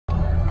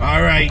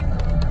right.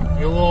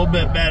 A little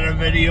bit better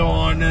video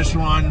on this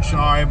one.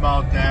 Sorry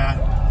about that.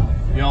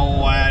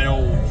 Yo, I had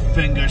old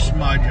finger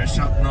smudge or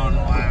something on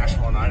the last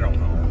one. I don't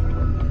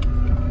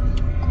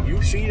know.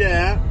 You see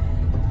that?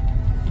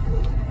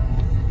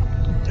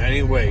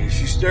 Anyway,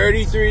 she's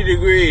 33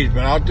 degrees,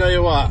 but I'll tell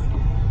you what.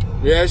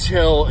 This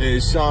hill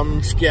is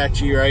some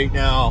sketchy right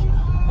now.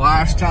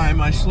 Last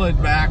time I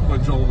slid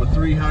backwards over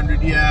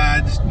 300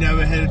 yards.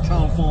 Never hit a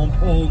telephone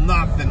pole.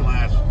 Nothing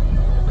last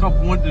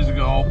couple winters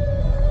ago.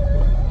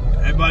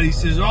 Everybody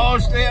says, oh,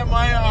 stay at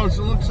my house.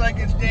 It looks like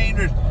it's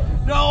dangerous.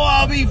 No,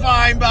 I'll be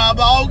fine, Bob.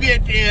 I'll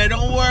get there.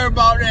 Don't worry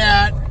about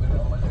that.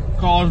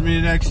 Calls me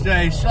the next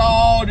day.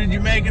 So, did you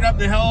make it up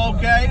the hill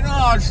okay? No,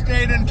 I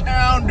stayed in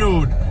town,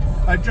 dude.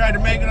 I tried to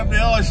make it up the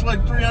hill. I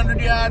slid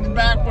 300 yards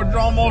backwards.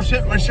 Almost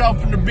hit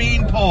myself in the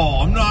bean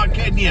pole. I'm not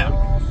kidding you.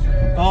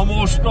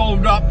 Almost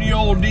stoved up the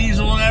old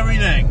diesel and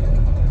everything.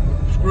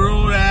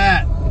 Screw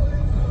that.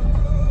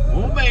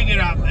 We'll make it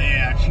up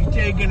there. She's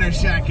taking a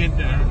second.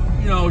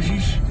 You know,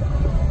 she's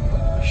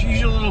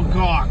a little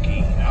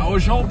cocky. I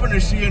was hoping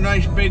to see a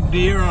nice big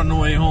deer on the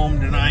way home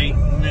tonight.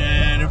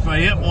 And if I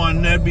hit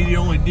one, that'd be the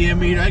only deer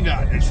meat I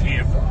got this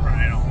year, for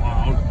crying out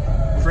loud.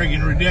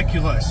 Friggin'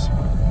 ridiculous.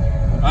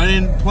 I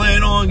didn't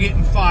plan on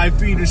getting 5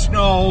 feet of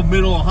snow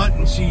middle of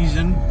hunting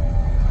season.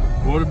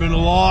 Would have been a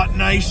lot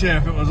nicer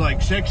if it was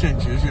like 6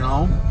 inches, you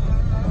know.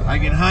 I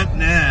can hunt in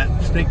that.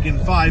 Stinking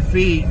 5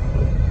 feet.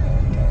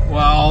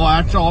 Well,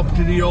 that's up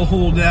to the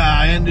old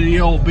end of the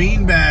old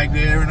beanbag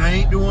there, and I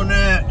ain't doing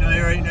that, tell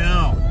you right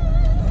now.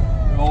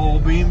 The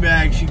old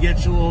beanbag, she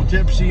gets a little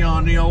tipsy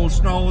on the old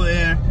snow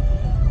there.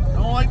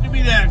 Don't like to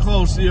be that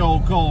close to the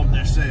old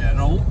coldness there,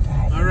 no.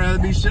 I'd rather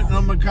be sitting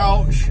on my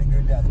couch,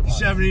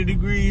 70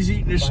 degrees,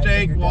 eating a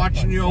steak,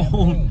 watching the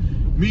old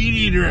meat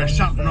eater or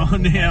something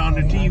on there on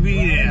the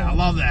TV there. I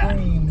love that.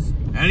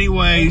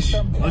 Anyways,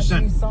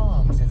 listen.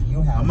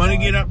 I'm gonna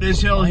get up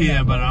this hill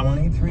here, but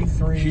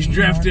she's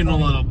drifting a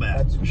little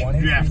bit. She's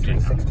drifting,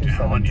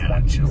 I'm telling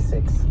you.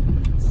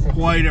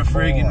 Quite a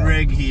friggin'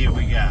 rig here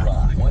we got.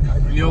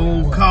 The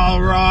old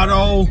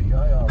Colorado.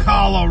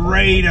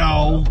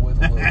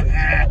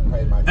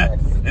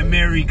 And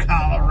Mary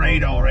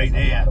Colorado right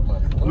there.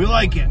 We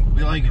like it.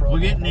 We like it. We're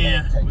getting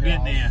there. We're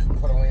getting there.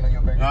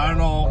 I don't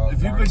know.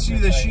 If you could see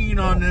the sheen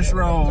on this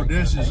road,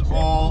 this is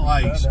all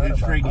ice.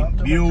 It's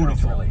freaking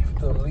beautiful.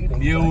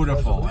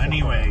 Beautiful.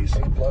 Anyways,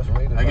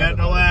 I got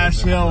the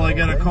last hill. I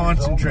got to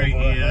concentrate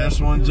here. This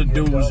one's a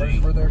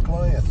doozy.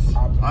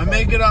 I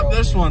make it up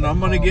this one. I'm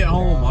going to get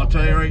home. I'll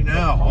tell you right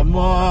now. I'm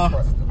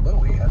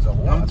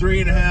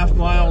 3.5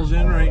 miles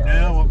in right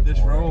now up this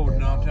road,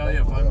 and I'll tell you,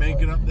 if I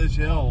make it up this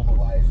hill,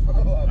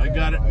 I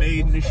got it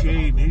made in the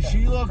shade. And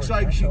she looks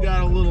like she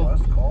got a little,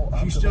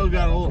 she still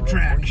got a little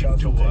traction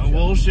to her.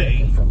 We'll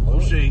see.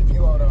 We'll see.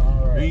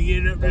 We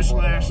get up this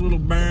last little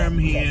berm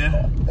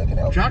here.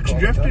 Chuck's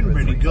drifting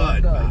pretty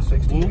good, but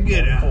we'll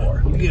get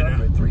her. We'll get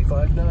her.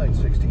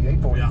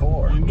 Yeah,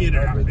 we'll get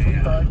her up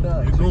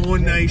there. We're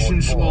going nice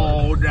and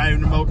slow,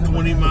 driving about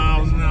 20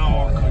 miles an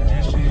hour,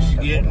 because this is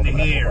getting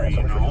hairy,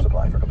 you know.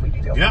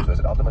 Yeah,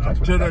 up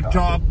to the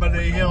top of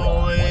the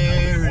hill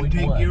there and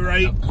take you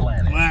right.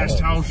 Last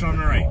house on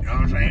the right. You know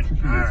what I'm saying?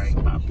 All right,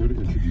 Bob.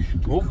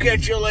 We'll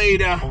catch you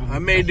later. I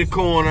made the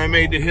corner. I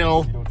made the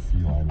hill.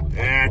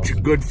 That's a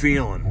good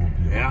feeling.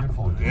 Yeah,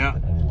 yeah.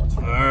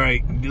 All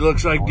right. It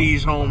looks like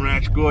Dee's home.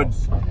 That's good.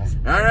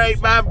 All right,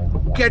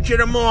 Bob. Catch you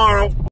tomorrow.